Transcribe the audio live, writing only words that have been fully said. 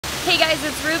Hey guys,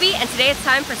 it's Ruby, and today it's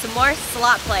time for some more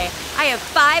slot play. I have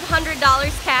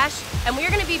 $500 cash, and we are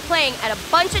going to be playing at a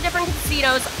bunch of different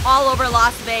casinos all over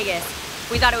Las Vegas.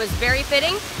 We thought it was very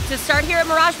fitting to start here at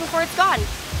Mirage before it's gone.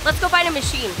 Let's go find a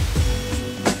machine.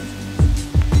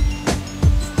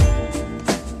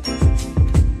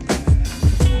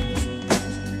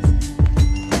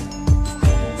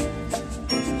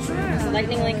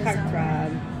 Lightning Link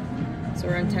Heartthrob. So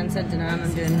we're on 10-cent denom.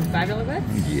 I'm doing $5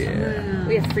 bets. Yeah.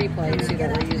 We have free play too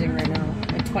that we're using right now,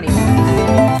 like 20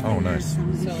 bucks. Oh, nice.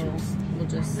 So we'll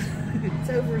just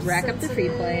rack up the free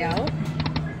play out.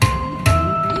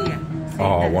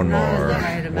 Oh, one more.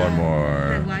 One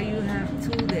more. Why you have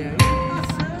two there?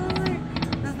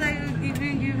 That's like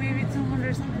giving you maybe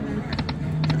 200 something.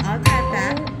 I'll type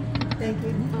that. Thank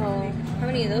you. Oh, how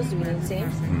many of those do we have to see?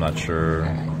 I'm not sure.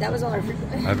 That was all our free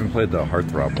play. I haven't played the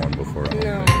Heartthrob one before.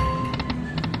 No.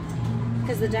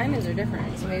 Because the diamonds are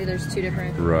different, so maybe there's two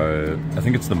different. Right. I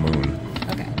think it's the moon.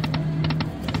 Okay.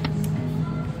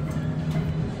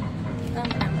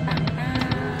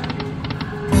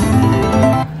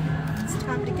 It's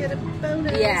time to get a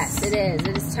bonus. Yes, it is.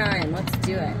 It is time. Let's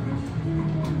do it.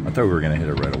 I thought we were going to hit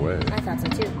it right away. I thought so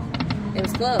too. It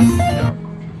was close. Yeah.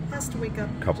 Has to wake up.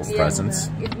 Couple presents.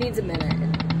 It needs a minute.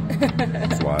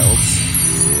 It's wilds.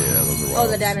 Yeah, those are wilds. Oh,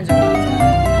 the diamonds are wilds.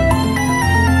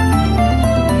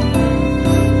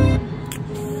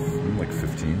 Like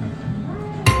 15.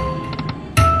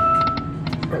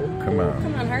 Oh, come on.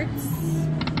 Come on, hearts.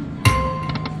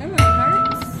 Come on,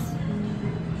 hearts.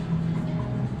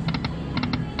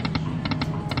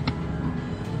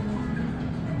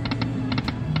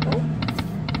 Oh,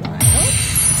 wild.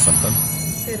 Something.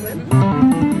 Good one.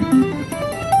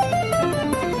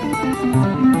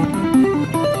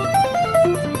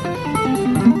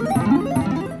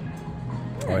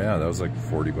 Oh yeah, that was like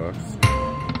 40 bucks. I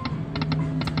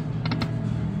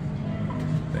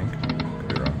think. Could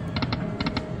be wrong.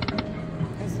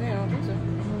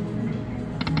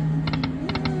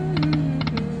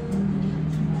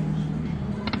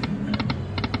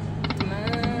 Come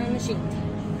on, machine.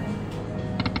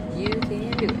 You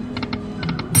can do it.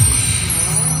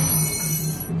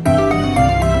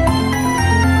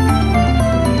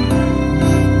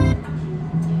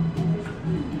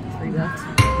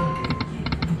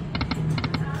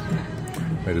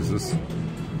 Wait, is this?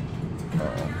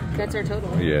 That's our total.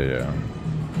 Yeah, yeah.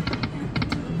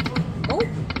 Oh,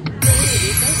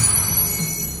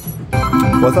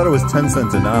 Well, I thought it was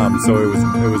 10-cent denom, so it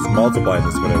was multiplying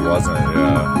this, but it wasn't.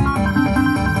 Yeah.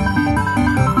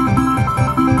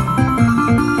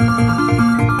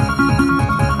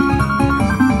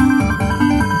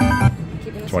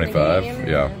 25.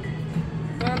 Yeah.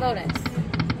 Come on, bonus.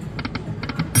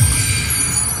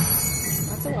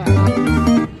 That's a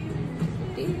while.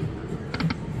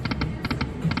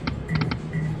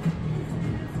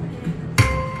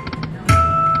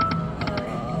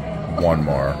 One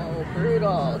more. Oh,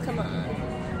 brutal. Come on.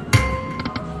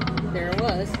 There it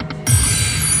was.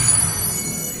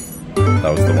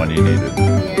 That was the one you needed.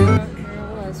 Yeah, there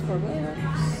it was. $4.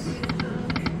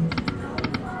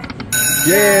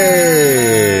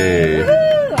 Yay!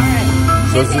 Woohoo! All right.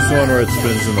 So is this the one where it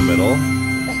spins in the middle?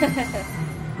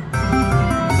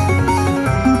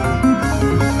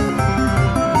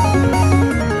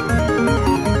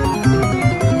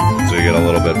 So you get a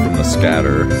little bit from the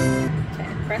scatter.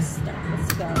 Press start.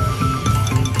 Let's go.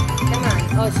 Come on.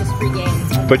 Oh, it's just free games.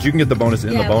 But you can get the bonus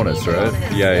in the bonus, we need the right?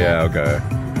 bonus. Yeah, yeah, okay.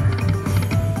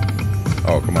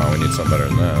 Oh, come on, we need something better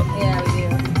than that. Yeah, we do.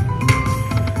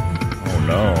 Oh,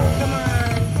 no. Come on.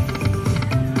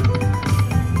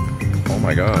 Oh,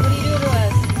 my God. What are you doing to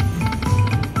us?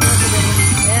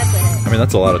 That's it. I mean,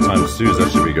 that's a lot of times twos.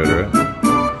 That should be good, right?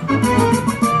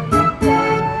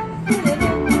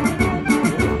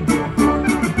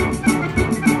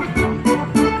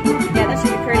 Yeah, that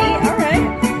should be pretty. All right.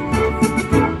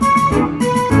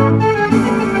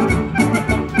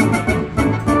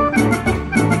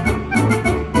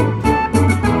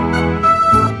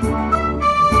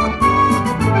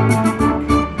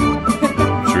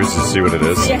 See what it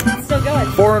is. Yeah, it's still going.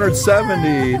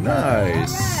 470.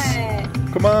 Nice.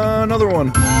 Come on, another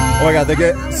one. Oh my God, they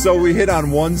get so we hit on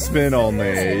one spin only.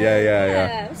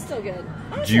 Yeah. It's still good.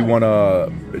 Do you want to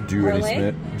do any Parlay?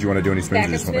 spin? Do you want to do any spins? Backup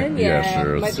Or just wanna- spin? Yeah,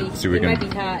 sure. Might Let's be, see if we it can. might be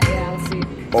hot. Yeah, let's see.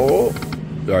 Oh,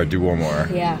 all right. Do one more.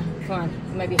 Yeah, come on.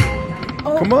 It might be hot.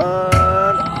 Oh. Come on.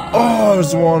 Oh,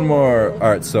 there's one more. All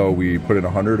right, so we put in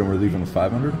 100 and we're leaving with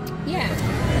 500. Yeah.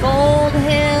 Gold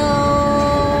Hills.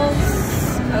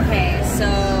 Okay, so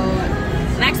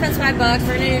max bet's $5.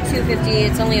 We're gonna do $2.50.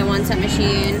 It's only a 1-cent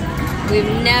machine. We've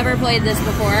never played this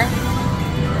before.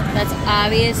 That's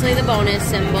obviously the bonus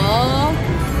symbol.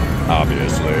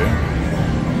 Obviously.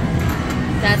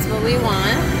 That's what we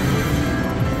want.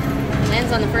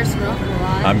 Lands on the first roll.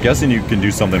 I'm guessing you can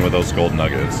do something with those gold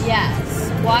nuggets. Yes.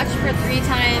 Watch for 3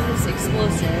 times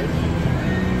explosive.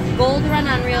 Gold run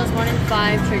on reels 1 and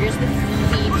 5 triggers the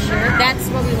feature. That's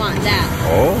what we want. That.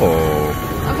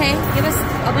 Oh. Okay. Give us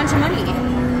a bunch of money.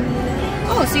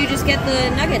 Oh, so you just get the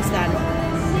nuggets then.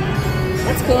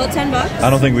 That's cool. $10. I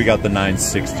don't think we got the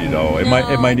 960 though. It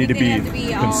might need to be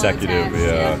consecutive.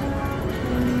 Yeah.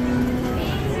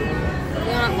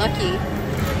 We want lucky.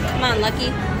 Come on,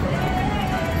 lucky.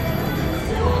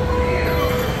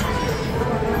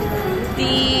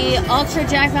 The ultra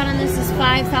jackpot on this is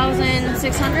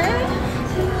 5,600.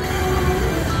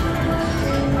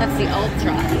 That's the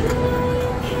ultra.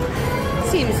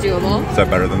 Seems doable. Is that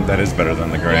better than that? Is better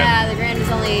than the grand? Yeah, the grand is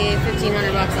only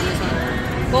 1,500 bucks on this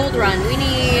one. Gold run. We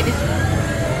need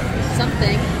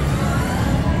something.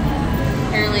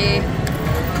 Apparently.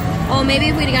 Oh, maybe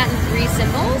if we'd gotten 3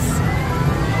 symbols.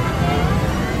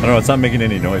 I don't know. It's not making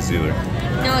any noise either.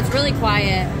 No, it's really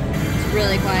quiet. It's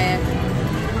really quiet.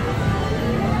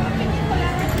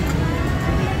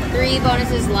 3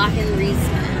 bonuses, lock and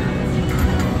respin.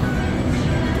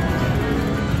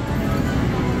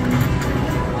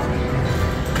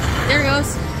 There it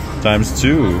goes. Times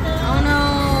 2. Oh no.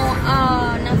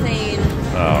 Oh, nothing.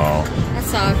 Oh. That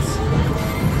sucks.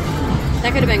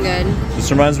 That could have been good.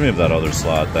 This reminds me of that other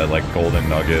slot, that like golden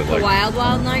nugget. The Like wild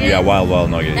nugget? Yeah, wild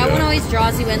nugget. That one always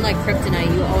draws you in like kryptonite.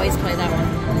 You always play that one.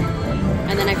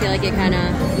 And then I feel like it kind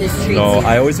of mistreats you. No,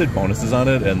 I always hit bonuses on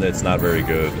it, and it's not very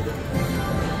good.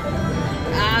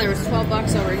 Ah, there was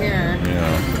 $12 over here.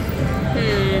 Yeah.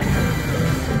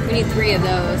 We need 3 of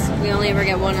those. We only ever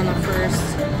get 1 on the first.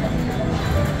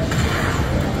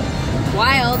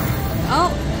 Wild.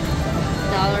 Oh.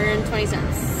 $1.20.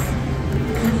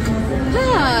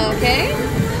 Ah, okay.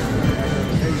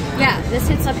 Yeah, this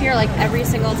hits up here like every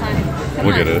single time. Come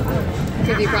Look on. at it.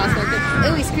 Creepy prospect.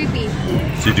 Oh, he's creepy.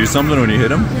 So you do something when you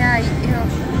hit him? Yeah, ew.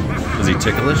 Is he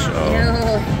ticklish? Oh.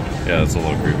 Ew. Yeah, it's a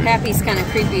little creepy. Pappy's kind of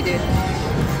creepy, dude.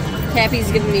 Pappy's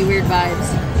giving me weird vibes.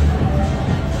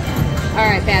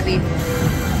 Alright, Pappy.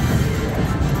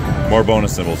 More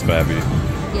bonus symbols, Pappy.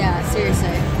 Yeah,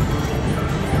 seriously.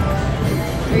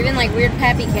 Or even like weird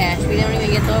Pappy cash. We don't even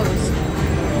get those.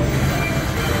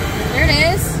 There it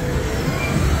is.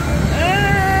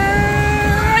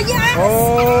 Yes!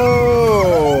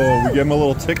 Oh! We gave him a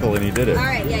little tickle and he did it.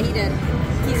 Alright, yeah, he did.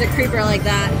 He's a creeper like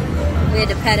that. We had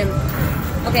to pet him.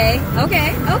 Okay,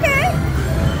 okay, okay.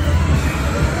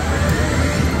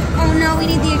 Oh no, we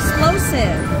need the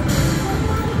explosive.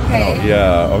 Okay. Oh,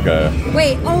 yeah, okay.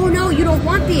 Wait, oh no, you don't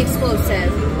want the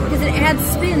explosive. Because it adds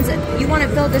spins. You want to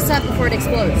fill this up before it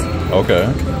explodes.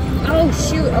 Okay. Oh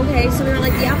shoot, okay, so we were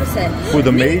like the opposite. With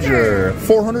a major.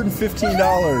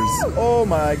 $415. Oh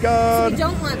my So god. we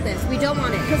don't want this. We don't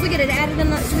want it. Because look at it added in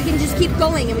the, so we can just keep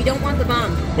going and we don't want the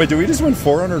bomb. Wait, did we just win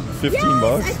 415 Yes,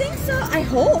 bucks? I think so. I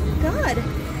hope. God.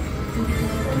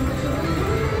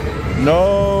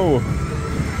 No.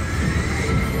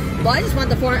 Well, I just want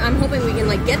the 400. I'm hoping we can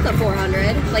like get the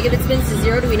 400. Like if it spins to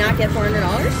 0, do we not get $400? I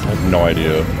have no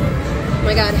idea. Oh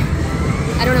my god.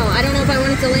 I don't know. I don't know if I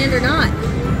want it to land or not.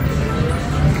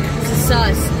 This is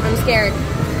sus. I'm scared.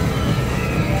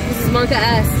 This is Monka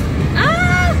S.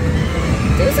 Ah!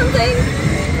 Do something.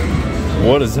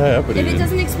 What is happening? If it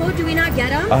doesn't explode, do we not get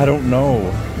him? I don't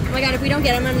know. Oh my god, if we don't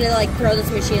get him, I'm gonna like throw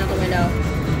this machine out the window.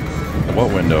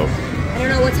 What window? I don't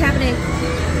know what's happening.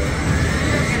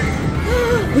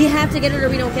 We have to get it or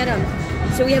we don't get him.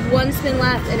 So we have 1 spin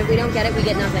left, and if we don't get it, we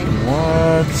get nothing.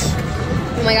 What?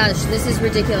 Oh my gosh, this is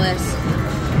ridiculous.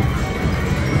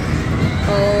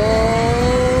 Oh,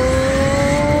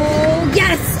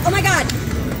 yes! Oh my god!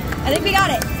 I think we got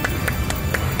it.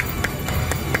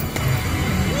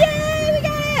 Yay, we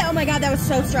got it! Oh my god, that was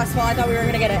so stressful. I thought we were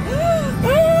gonna get it.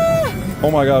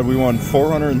 Oh my god, we won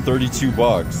 432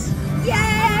 bucks. Yay!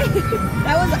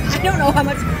 That was, I don't know how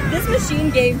much, this machine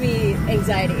gave me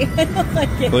anxiety. I don't like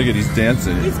it. Look at, he's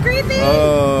dancing. He's creepy!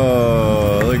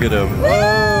 Oh, look at him.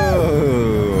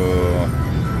 Oh.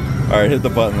 Alright, hit the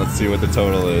button. Let's see what the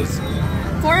total is.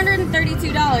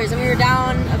 $432, and we were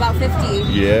down about 50.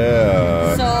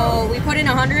 Yeah. So we put in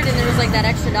 100, and there was like that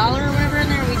extra dollar or whatever in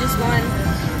there, and we just won.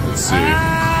 Let's see.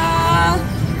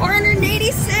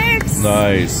 486!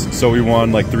 Nice. So we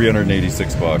won like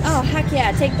 386 bucks. Oh, heck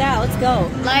yeah. Take that. Let's go.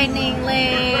 Lightning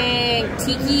Link.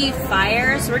 Tiki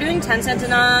Fire. So we're doing 10 cents in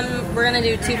them. We're going to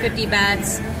do 250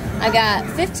 bets. I got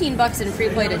 15 bucks in free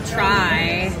play to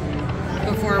try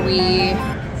before we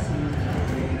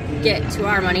get to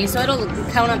our money. So it'll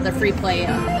count up the free play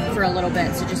for for a little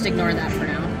bit, so just ignore that for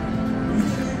now.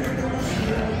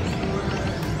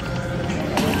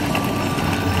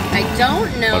 I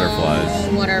don't know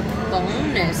Butterflies. what our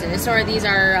bonus is. So are these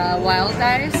our wild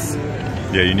guys?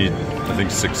 Yeah, you need, I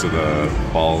think, 6 of the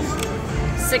balls.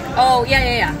 6. Oh,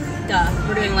 yeah. Duh.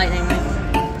 We're doing lightning, right?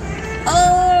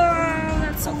 Oh,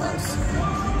 that's so close.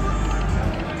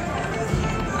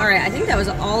 Alright, I think that was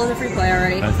all of the free play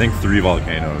already. I think 3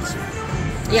 volcanoes.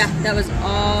 Yeah, that was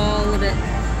all of it.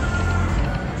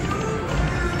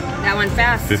 That went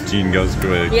fast. 15 goes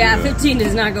quick. Yeah, 15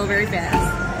 does not go very fast.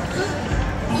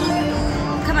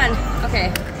 Come on.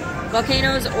 Okay.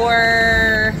 Volcanoes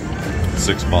or...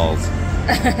 6 balls.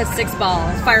 6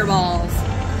 balls. Fireballs.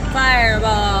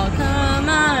 Fireball. Come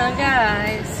on,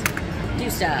 guys. Do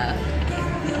stuff.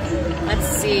 Let's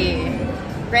see.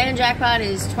 Grand jackpot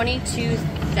is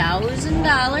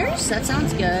 $22,000. That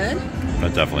sounds good.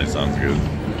 That definitely sounds good.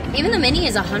 Even the mini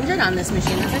is 100 on this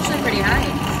machine. That's actually pretty high,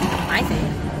 I think.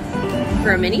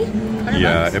 For a mini? 100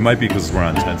 Yeah, bucks? it might be because we're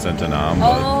on 10 cent an arm.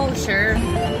 But... Oh, sure.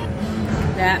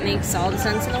 That makes all the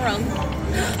sense in the world.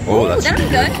 Oh, that's that'll be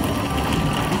good.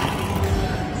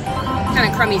 Kind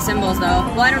of crummy symbols, though.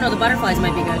 Well, I don't know. The butterflies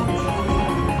might be good.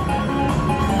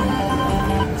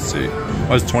 Let's see.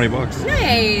 Oh, it's 20 bucks.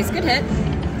 Nice. Good hit.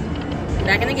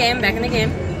 Back in the game. Back in the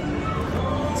game.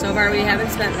 So far, we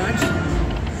haven't spent much.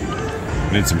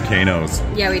 We need some canos.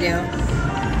 Yeah, we do.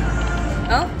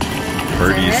 Oh.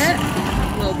 Birdies. Hit.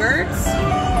 Little birds.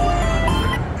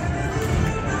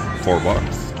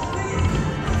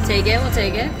 $4. Take it. We'll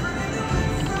take it.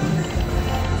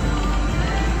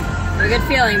 I have a good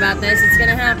feeling about this. It's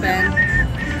gonna happen.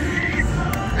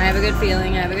 I have a good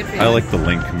feeling. I like the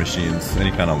link machines.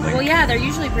 Any kind of link. Well, yeah, they're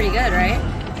usually pretty good, right?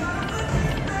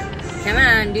 Come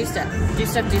on, do stuff. Do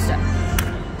stuff, do stuff.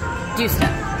 Do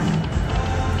stuff.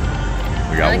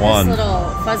 We got I like one. this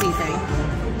little fuzzy thing.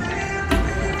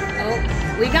 Oh,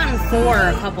 we've gotten 4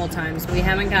 a couple times, but we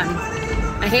haven't gotten...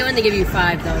 I hate when they give you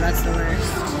 5, though. That's the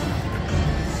worst.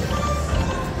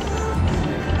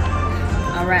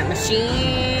 All right,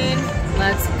 machine.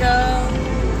 Let's go.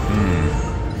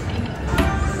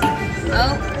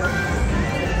 Oh.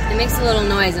 It makes a little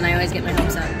noise, and I always get my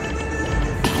hopes up.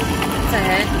 That's a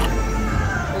hit.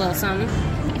 A little something.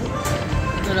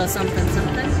 A little something,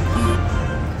 something.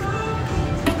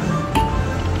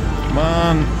 Come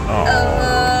on.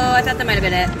 Oh, I thought that might have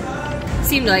been it.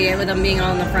 Seemed like it with them being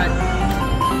all in the front.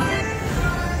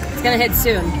 It's gonna hit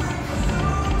soon.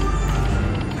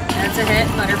 That's a hit.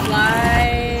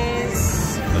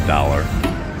 Butterflies. $1.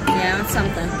 Yeah, it's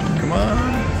something. Come on.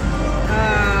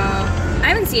 I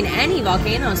haven't seen any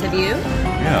volcanoes, have you?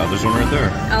 Yeah, there's one right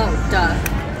there. Oh, duh.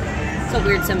 It's a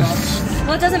weird symbol.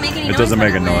 Well, it doesn't make any noise. It doesn't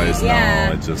make a when it noise, plays. Yeah.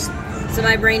 no. It just... So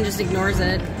my brain just ignores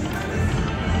it.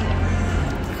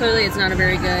 Clearly it's not a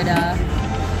very good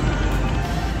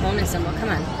bonus symbol. Come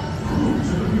on.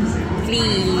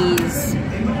 Please.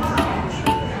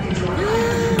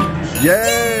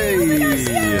 Yay!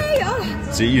 Yay! Oh.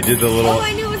 See, you did the little... Oh,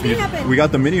 I knew it was going to happen. We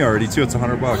got the mini already, too. It's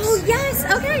 $100. Oh, yes.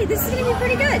 Okay, this is going to be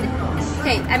pretty good.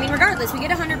 Okay, I mean, regardless, we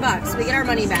get $100. We get our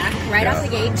money back right off the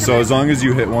gate. So as long as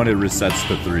you hit one, it resets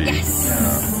to 3. Yes.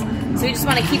 Yeah. So we just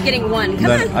want to keep getting one. Come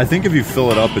Then on. I think if you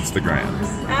fill it up, it's the grand.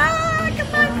 Ah,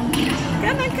 come on.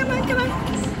 Come on, come on, come on.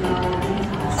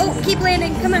 Oh, keep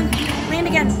landing. Come on. Land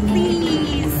again,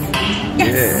 please. Yes.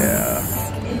 Yeah.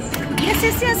 Yes,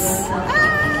 yes, yes. Ah.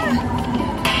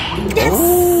 Yes.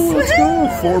 Oh, let's go.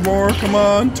 4 more. Come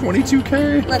on.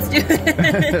 22K. Let's do it.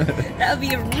 That would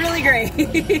be really great.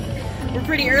 We're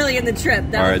pretty early in the trip.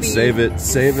 That All would right, be... save it.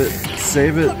 Save it.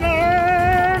 Save it. Come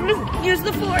on. Use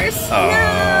the force. Oh,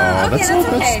 no. Okay, that's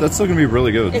okay. That's still going to be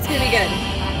really good. It's going to be good.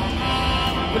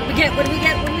 What do we get? What do we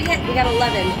get? What do we get? We got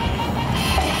 11.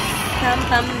 Bum,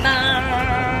 bum, bum.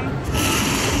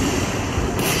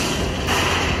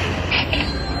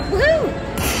 Woohoo!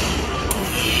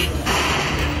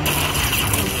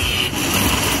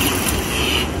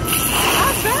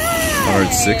 Alright.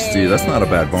 160. That's not a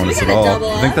bad bonus So at we got a all.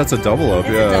 double I think up? that's a double up.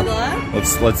 That's a Yeah. double up?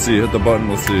 Let's see. Hit the button.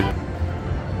 Let's see.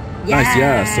 Nice.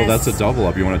 Yeah. So that's a double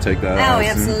up. You want to take that? Oh, I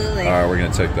assume? absolutely. All right, we're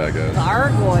gonna take that, guys.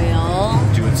 Gargoyle.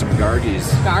 Doing some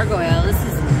gargies. Gargoyle. This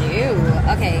is new.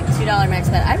 Okay, $2 max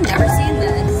bet. I've never seen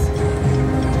this.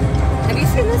 Have you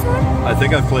seen this one? I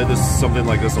think I've played something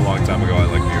like this a long time ago. I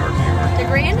like New York, New York. The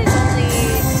grand is only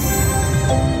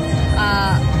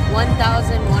 $1,100.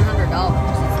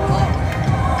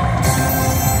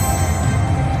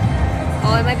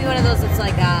 Oh, it might be one of those that's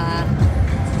like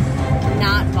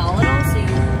not volatile, so you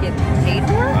get paid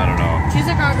more? I don't know. Choose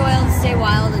a gargoyle to stay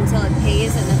wild until it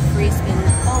pays and a free spin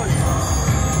bonus.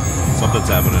 Something's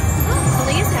happening. Oh,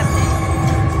 something is happening.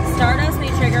 Stardust may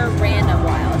trigger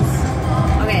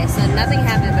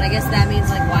guess that means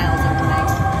like wilds opening.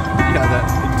 Yeah, that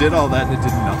it did all that and it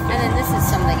did nothing. And then this is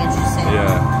something interesting.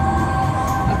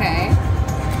 Yeah. Okay.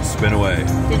 Spin away.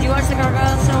 Did you watch the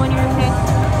Gargoyle show when you were a kid?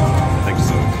 I think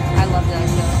so. I love that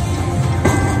show.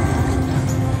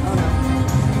 Oh no.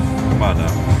 Come on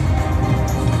now.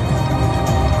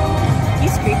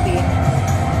 He's creepy.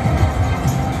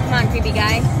 Come on, creepy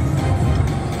guy.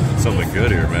 Something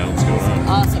good here, man. What's going on?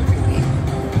 Also creepy.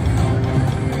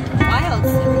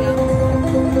 Wilds. There we go.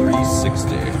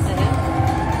 360. Is that it?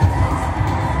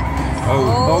 Oh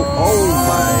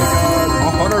my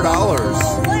God.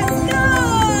 $100. Let's go!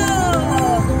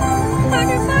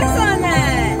 $100 on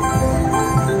that.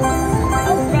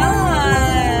 All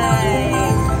right.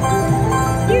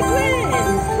 You're winning.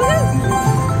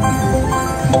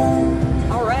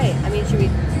 All right. I mean, should we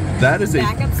That is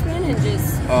backup spin and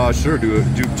just sure, do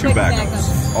two quick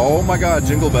backups. Oh my God,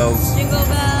 jingle bells. jingle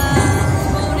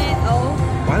bells, phone it? Oh.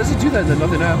 Why does it do that and then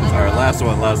nothing happens? All right, last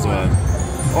one.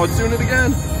 Oh, it's doing it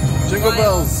again. Jingle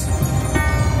bells.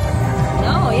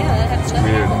 No, yeah, that happens.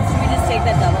 Nothing weird. happens. Should we just take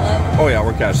that double up? Oh yeah,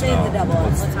 we're cashing Save out. the double.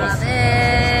 Let's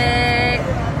Hobbit.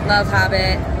 Love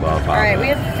Hobbit. Love All right, Hobbit. we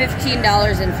have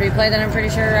 $15 in free play that I'm pretty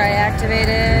sure I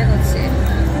activated. Let's see.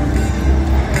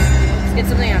 Let's get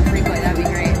something on free play. That'd be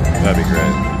great. That'd be great.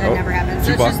 That never happens.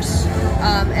 So $2. it's just,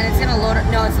 and it's gonna load.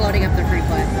 No, it's loading up the free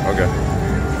play. Okay.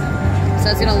 So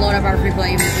it's gonna load up our free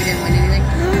play even if we didn't win anything.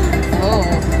 Oh.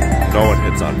 No one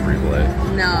hits on free play.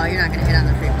 No, you're not gonna hit on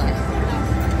the free play.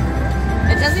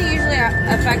 It doesn't usually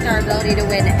affect our ability to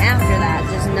win after that,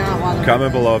 just not while the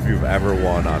Comment below if you've ever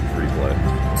won on free play.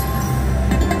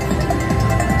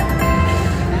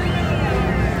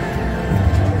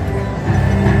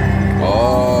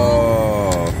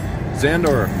 Oh,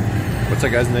 Xandor. What's that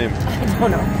guy's name? I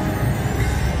don't know.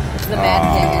 It's the Mad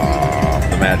King, isn't it?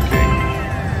 The Mad King.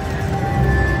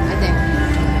 I think.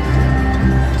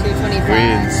 225.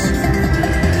 Queens.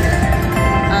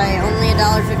 Alright, only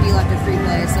 $1.50 left of free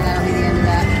play, so that'll be the end of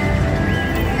that.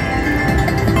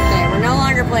 Okay, we're no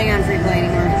longer playing on free play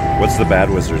anymore. What's the bad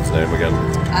wizard's name again?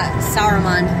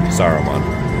 Saruman. Saruman.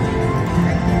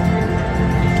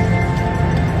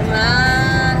 Come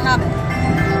on, Hobbit.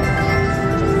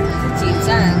 15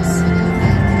 cents.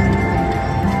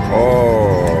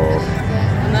 Oh.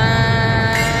 Come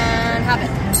on, Hobbit.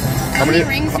 How many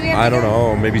rings do we have? I don't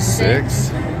know, maybe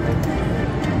 6?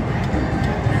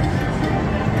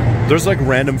 There's like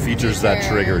random features that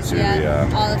trigger too, yeah.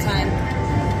 All the time.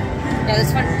 Yeah,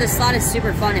 this slot is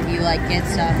super fun if you like get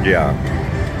stuff. Yeah.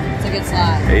 It's a good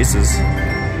slot. Aces.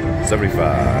 75.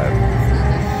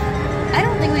 I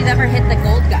don't think we've ever hit the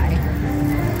gold guy.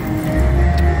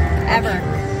 Ever.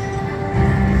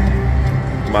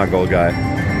 Come on, gold guy.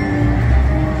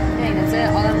 Dang, that's it?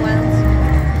 All them wins?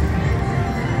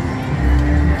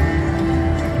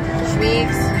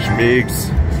 Schmeeks. Schmeeks.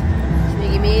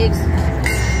 Schmeegy Meegs.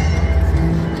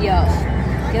 Yo,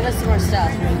 give us some more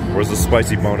stuff. Where's the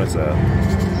spicy bonus at?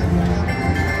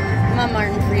 Come on,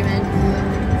 Martin Freeman.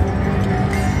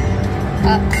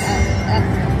 Up.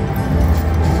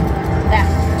 That.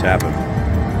 Tapping.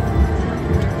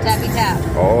 Tappy tap.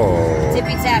 Oh.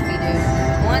 Tippy tappy, dude.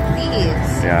 Want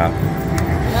these. Yeah.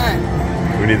 Come on.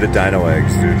 We need the dino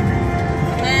eggs, dude.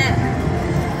 Come on.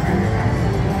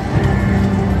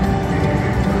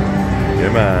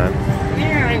 Yeah, man.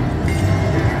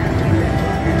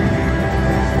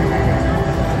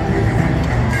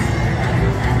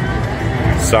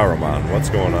 Saruman, what's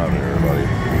going on here, buddy?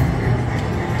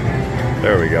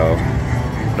 There we go.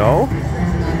 No?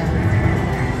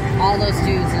 All those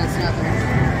dudes and it's nothing.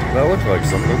 That looked like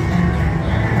something.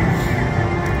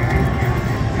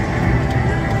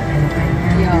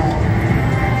 Yo.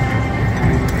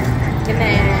 Come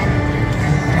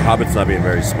on. Hobbit's not being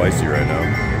very spicy right now.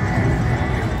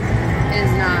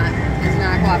 It's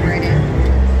not cooperating.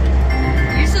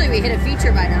 Usually we hit a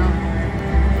feature by now.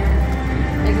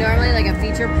 Like normally like a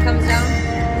feature comes down.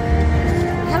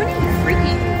 How many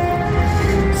freaking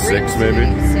 6 maybe?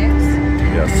 6?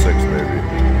 Yeah, 6 maybe.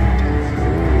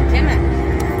 Damn it.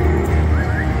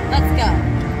 Let's go.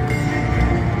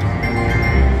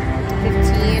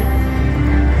 15.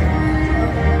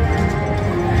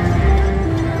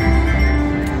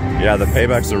 Yeah, the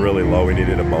paybacks are really low. We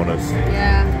needed a bonus.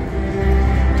 Yeah.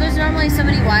 There's normally so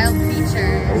many wild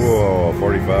features. Whoa,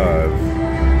 45.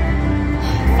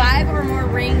 5 or more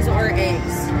rings or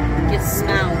eggs. Get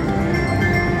Smaug.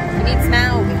 You need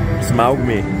Smaug. Smaug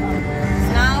me.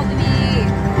 Smaug me.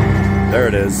 There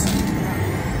it is.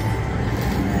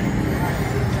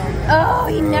 Oh,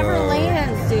 he never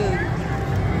lands, dude.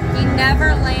 He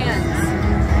never lands.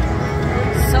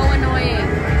 So annoying.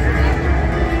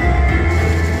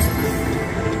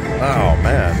 Oh,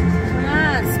 man. Come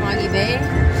on, Smoggy Bay.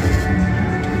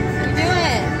 What are you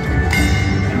doing?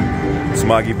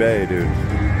 Smoggy Bay, dude.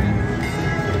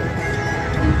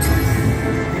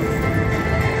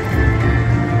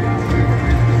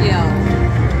 Yo.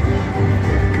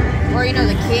 Or, you know,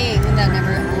 the king that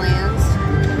never lands.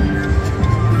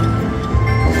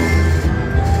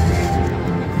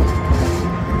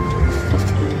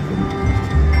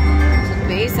 The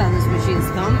bass on this machine's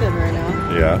thumping right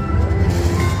now. Yeah.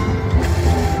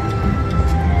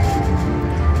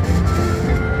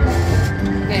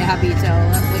 Okay, Habito,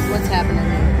 like, what's happening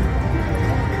here?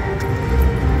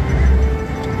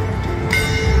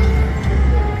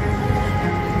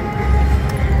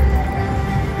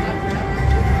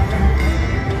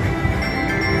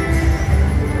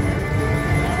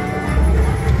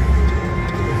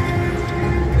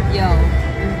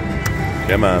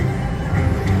 Come on.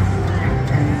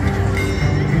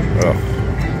 Oh.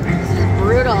 This is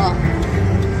brutal.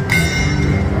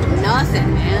 Nothing,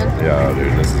 man. Yeah,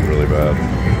 dude, this is really bad.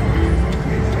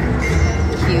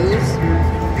 Cues?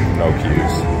 No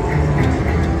cues.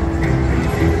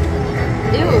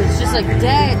 Ew, it's just like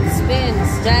dead spins.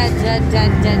 Dead.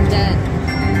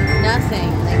 Nothing.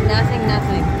 Like nothing.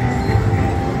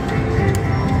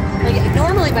 Like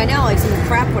normally by now, like some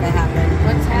crap would have happened.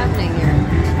 What's happening here?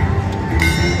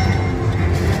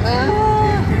 Come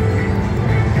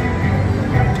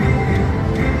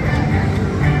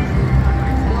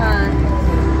on.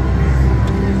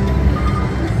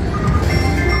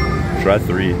 Try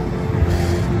 3.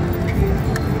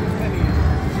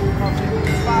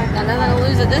 Got nothing to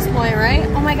lose at this point, right?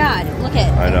 Oh my god, look it.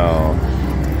 I know.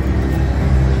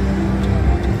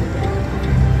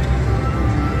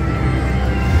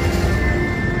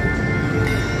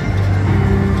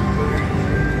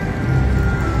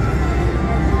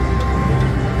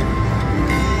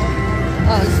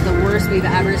 Oh, this is the worst we've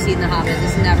ever seen The Hobbit.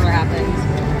 This never happens.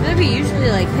 Maybe we usually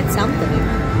like hit something.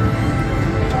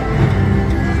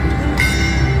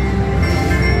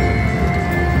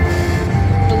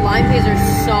 The line plays are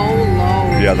so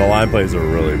low. Yeah, the line plays are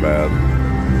really bad.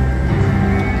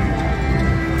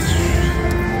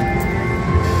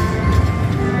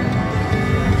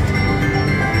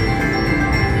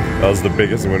 That was the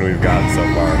biggest win we've gotten so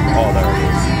far. Oh, there it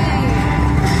is.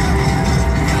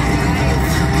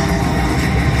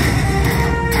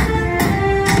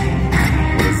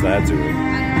 That doing?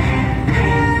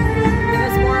 Give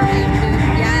us more of you, dude.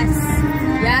 Yes.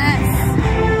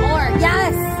 More.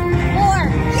 Yes. More.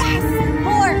 Yes.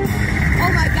 More. Oh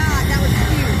my god, that was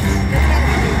huge.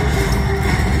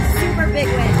 Super big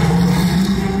win.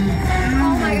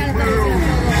 Oh my god, I thought it was gonna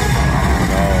fill the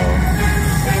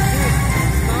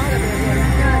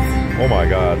whole. Oh my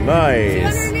god,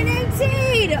 nice.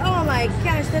 218. Oh my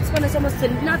gosh, that's when it's almost to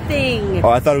nothing. Oh,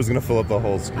 I thought it was gonna fill up the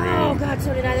whole screen. Oh god,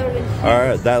 so did I. That would have been. All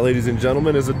right, that, ladies and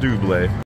gentlemen, is a double.